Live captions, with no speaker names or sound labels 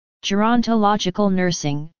Gerontological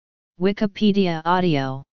nursing, Wikipedia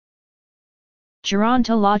audio.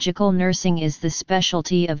 Gerontological nursing is the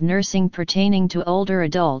specialty of nursing pertaining to older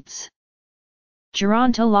adults.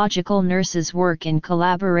 Gerontological nurses work in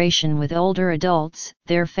collaboration with older adults,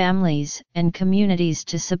 their families, and communities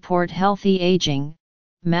to support healthy aging,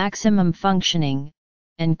 maximum functioning,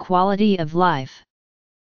 and quality of life.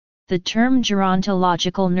 The term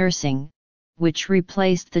gerontological nursing, which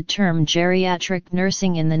replaced the term geriatric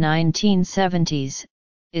nursing in the 1970s,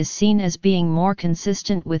 is seen as being more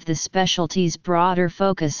consistent with the specialty's broader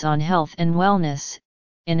focus on health and wellness,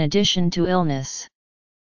 in addition to illness.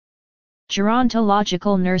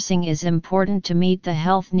 Gerontological nursing is important to meet the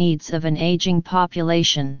health needs of an aging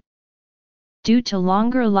population. Due to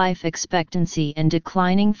longer life expectancy and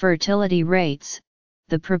declining fertility rates,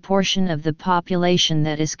 the proportion of the population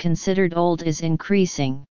that is considered old is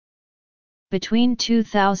increasing. Between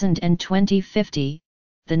 2000 and 2050,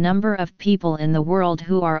 the number of people in the world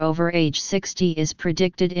who are over age 60 is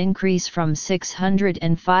predicted increase from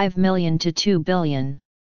 605 million to 2 billion.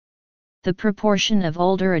 The proportion of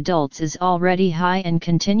older adults is already high and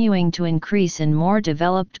continuing to increase in more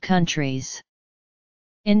developed countries.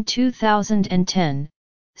 In 2010,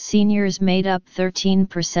 seniors made up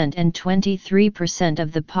 13% and 23%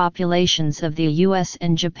 of the populations of the US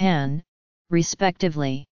and Japan,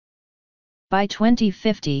 respectively. By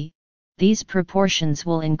 2050, these proportions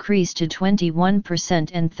will increase to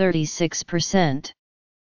 21% and 36%.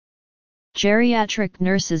 Geriatric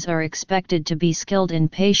nurses are expected to be skilled in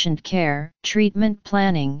patient care, treatment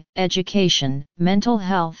planning, education, mental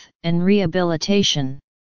health, and rehabilitation.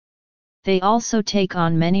 They also take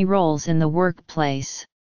on many roles in the workplace.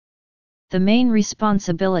 The main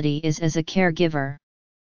responsibility is as a caregiver.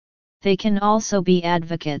 They can also be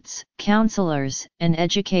advocates, counselors, and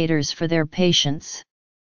educators for their patients.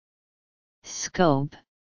 Scope: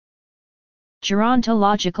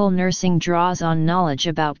 Gerontological nursing draws on knowledge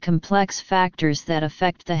about complex factors that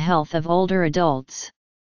affect the health of older adults.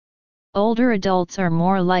 Older adults are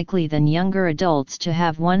more likely than younger adults to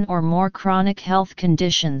have one or more chronic health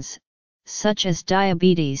conditions, such as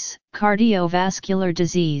diabetes, cardiovascular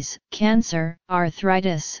disease, cancer,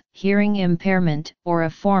 arthritis, hearing impairment, or a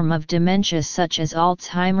form of dementia such as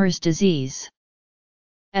Alzheimer's disease.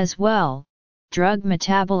 As well, drug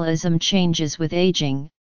metabolism changes with aging,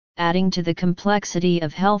 adding to the complexity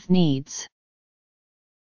of health needs.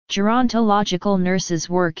 Gerontological nurses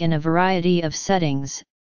work in a variety of settings,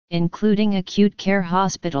 including acute care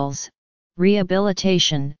hospitals,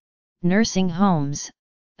 rehabilitation, nursing homes,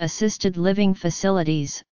 assisted living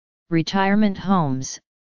facilities, retirement homes,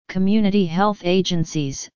 community health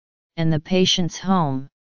agencies, and the patient's home.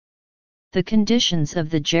 The conditions of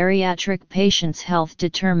the geriatric patient's health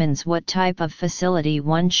determines what type of facility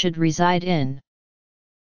one should reside in.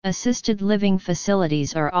 Assisted living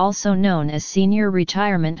facilities are also known as senior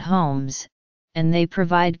retirement homes, and they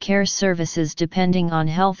provide care services depending on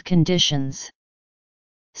health conditions.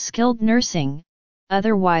 Skilled nursing,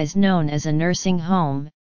 otherwise known as a nursing home,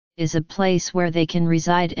 is a place where they can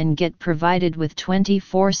reside and get provided with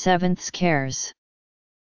 24/7 cares.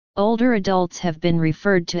 Older adults have been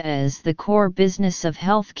referred to as the core business of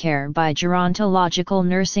healthcare by gerontological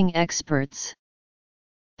nursing experts.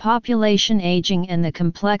 Population aging and the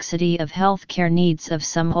complexity of healthcare needs of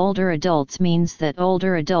some older adults means that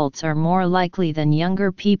older adults are more likely than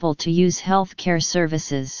younger people to use healthcare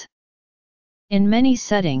services. In many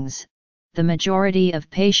settings, the majority of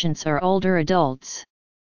patients are older adults.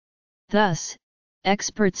 Thus,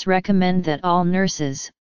 experts recommend that all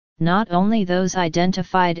nurses, not only those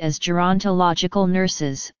identified as gerontological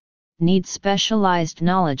nurses, need specialized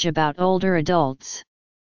knowledge about older adults.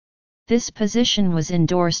 This position was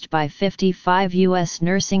endorsed by 55 U.S.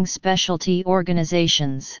 nursing specialty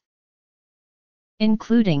organizations,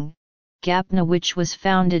 including GAPNA, which was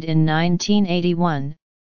founded in 1981,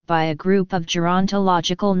 by a group of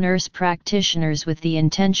gerontological nurse practitioners with the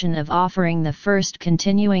intention of offering the first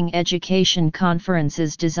continuing education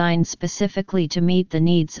conferences designed specifically to meet the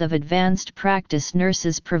needs of advanced practice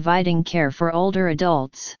nurses providing care for older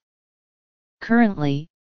adults. Currently,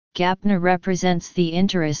 GAPNA represents the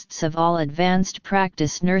interests of all advanced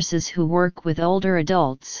practice nurses who work with older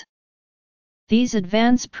adults. These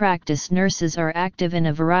advanced practice nurses are active in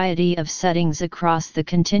a variety of settings across the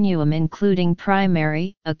continuum, including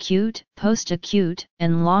primary, acute, post-acute,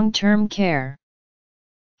 and long-term care.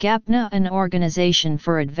 GAPNA, an organization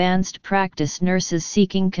for advanced practice nurses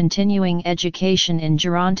seeking continuing education in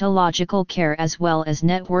gerontological care as well as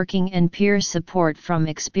networking and peer support from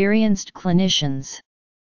experienced clinicians.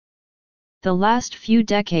 The last few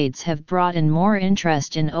decades have brought in more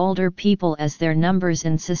interest in older people as their numbers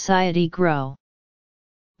in society grow.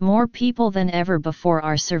 More people than ever before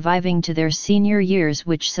are surviving to their senior years,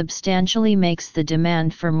 which substantially makes the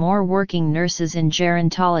demand for more working nurses in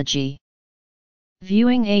gerontology.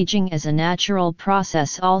 Viewing aging as a natural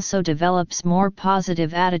process also develops more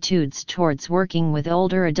positive attitudes towards working with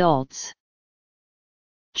older adults.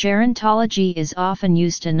 Gerontology is often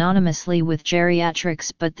used anonymously with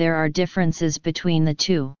geriatrics, but there are differences between the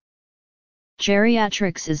two.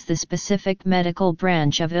 Geriatrics is the specific medical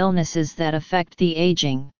branch of illnesses that affect the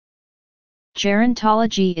aging.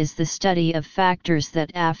 Gerontology is the study of factors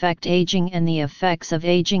that affect aging and the effects of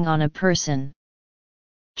aging on a person.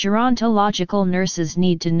 Gerontological nurses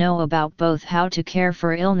need to know about both how to care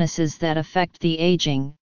for illnesses that affect the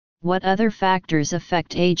aging, what other factors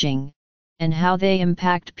affect aging, and how they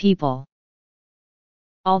impact people.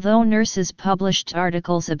 Although nurses published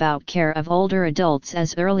articles about care of older adults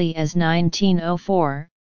as early as 1904,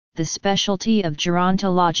 the specialty of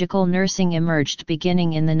gerontological nursing emerged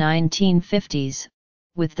beginning in the 1950s,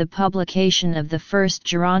 with the publication of the first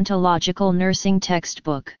gerontological nursing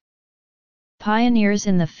textbook. Pioneers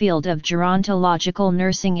in the field of gerontological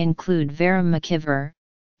nursing include Vera McIver,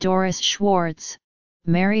 Doris Schwartz,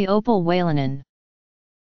 Mary Opal Whalenan.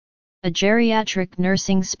 A geriatric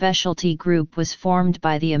nursing specialty group was formed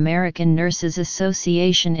by the American Nurses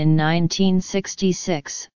Association in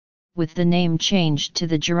 1966, with the name changed to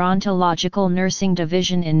the Gerontological Nursing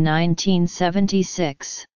Division in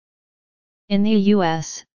 1976. In the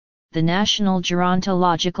U.S., the National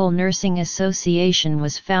Gerontological Nursing Association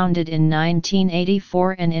was founded in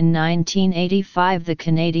 1984, and in 1985 the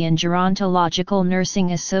Canadian Gerontological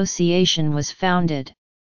Nursing Association was founded.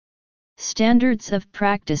 Standards of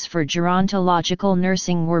practice for gerontological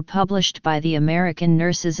nursing were published by the American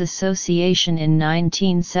Nurses Association in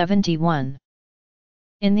 1971.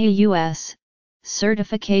 In the U.S.,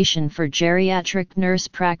 certification for geriatric nurse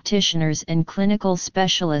practitioners and clinical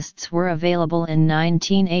specialists were available in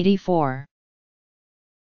 1984.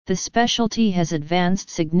 The specialty has advanced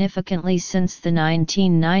significantly since the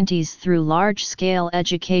 1990s through large-scale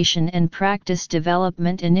education and practice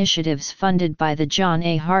development initiatives funded by the John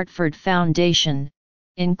A. Hartford Foundation,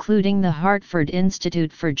 including the Hartford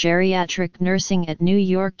Institute for Geriatric Nursing at New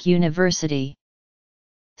York University.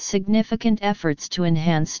 Significant efforts to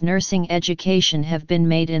enhance nursing education have been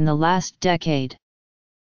made in the last decade.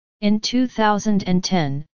 In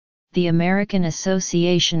 2010, the American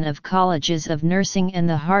Association of Colleges of Nursing and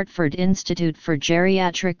the Hartford Institute for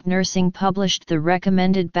Geriatric Nursing published the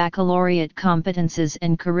recommended baccalaureate competences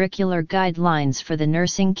and curricular guidelines for the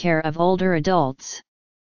nursing care of older adults.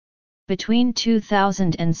 Between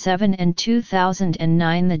 2007 and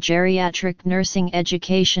 2009, the Geriatric Nursing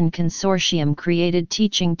Education Consortium created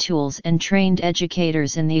teaching tools and trained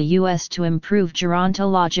educators in the U.S. to improve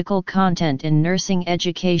gerontological content in nursing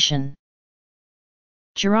education.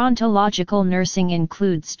 Gerontological nursing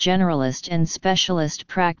includes generalist and specialist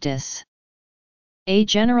practice. A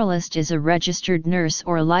generalist is a registered nurse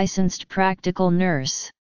or licensed practical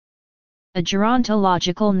nurse. A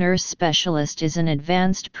gerontological nurse specialist is an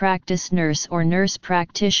advanced practice nurse or nurse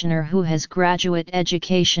practitioner who has graduate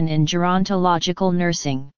education in gerontological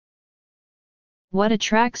nursing. What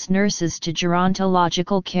attracts nurses to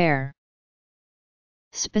gerontological care?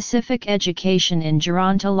 Specific education in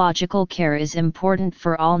gerontological care is important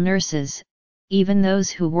for all nurses, even those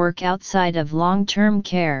who work outside of long-term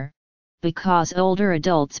care, because older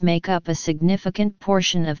adults make up a significant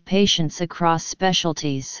portion of patients across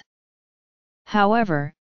specialties.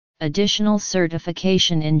 However, additional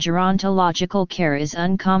certification in gerontological care is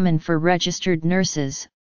uncommon for registered nurses,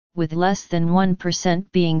 with less than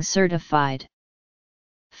 1% being certified.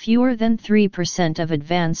 Fewer than 3% of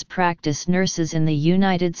advanced practice nurses in the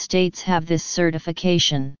United States have this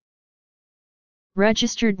certification.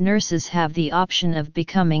 Registered nurses have the option of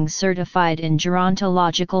becoming certified in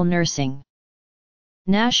gerontological nursing.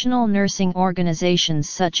 National nursing organizations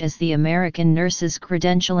such as the American Nurses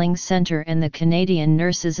Credentialing Center and the Canadian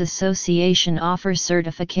Nurses Association offer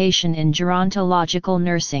certification in gerontological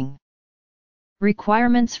nursing.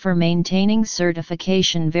 Requirements for maintaining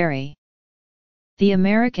certification vary. The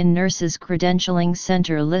American Nurses Credentialing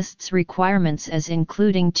Center lists requirements as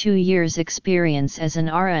including 2 years experience as an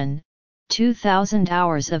RN, 2,000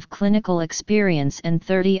 hours of clinical experience and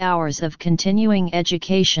 30 hours of continuing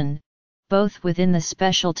education, both within the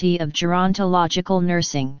specialty of gerontological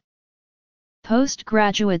nursing.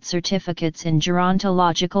 Postgraduate certificates in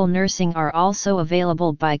gerontological nursing are also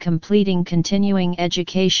available by completing continuing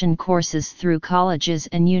education courses through colleges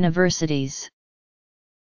and universities.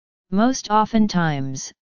 Most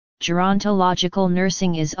oftentimes, Gerontological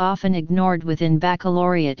nursing is often ignored within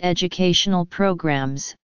baccalaureate educational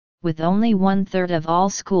programs, with only 1/3 of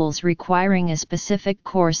all schools requiring a specific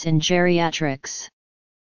course in geriatrics.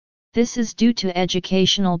 This is due to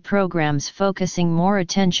educational programs focusing more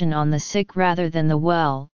attention on the sick rather than the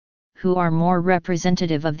well, who are more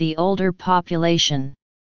representative of the older population.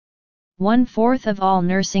 1/4 of all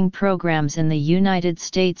nursing programs in the United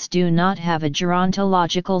States do not have a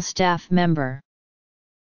gerontological staff member.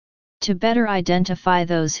 To better identify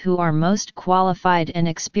those who are most qualified and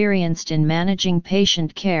experienced in managing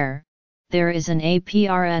patient care, there is an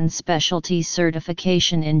APRN specialty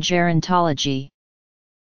certification in gerontology.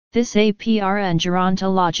 This APRN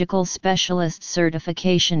Gerontological Specialist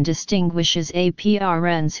certification distinguishes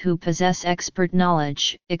APRNs who possess expert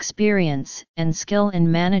knowledge, experience, and skill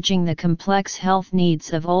in managing the complex health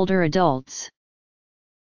needs of older adults.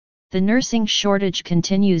 The nursing shortage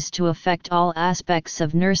continues to affect all aspects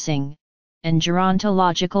of nursing, and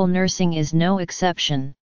gerontological nursing is no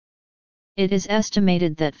exception. It is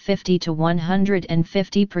estimated that 50 to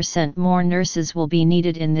 150% more nurses will be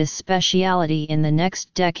needed in this specialty in the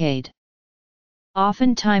next decade.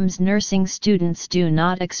 Oftentimes nursing students do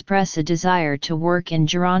not express a desire to work in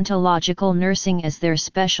gerontological nursing as their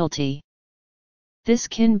specialty. This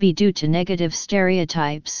can be due to negative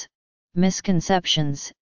stereotypes,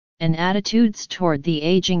 misconceptions, and attitudes toward the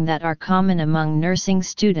aging that are common among nursing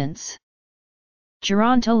students.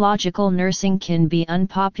 Gerontological nursing can be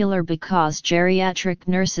unpopular because geriatric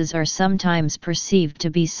nurses are sometimes perceived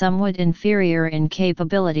to be somewhat inferior in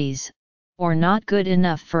capabilities, or not good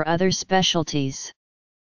enough for other specialties.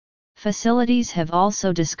 Facilities have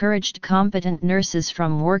also discouraged competent nurses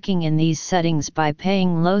from working in these settings by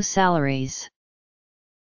paying low salaries.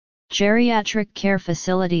 Geriatric care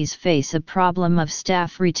facilities face a problem of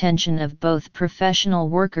staff retention of both professional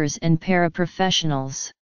workers and paraprofessionals.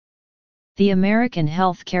 The American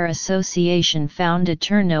Healthcare Association found a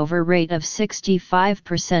turnover rate of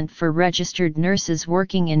 65% for registered nurses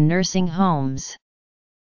working in nursing homes.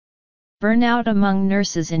 Burnout among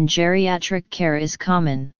nurses in geriatric care is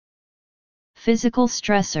common. Physical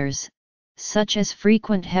stressors, such as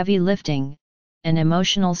frequent heavy lifting, and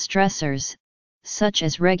emotional stressors, such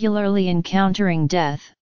as regularly encountering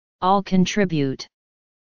death, all contribute.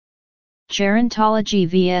 Gerontology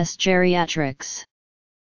vs. Geriatrics.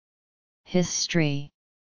 History.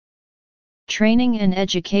 Training and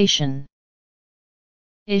education.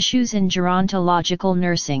 Issues in gerontological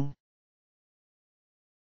nursing.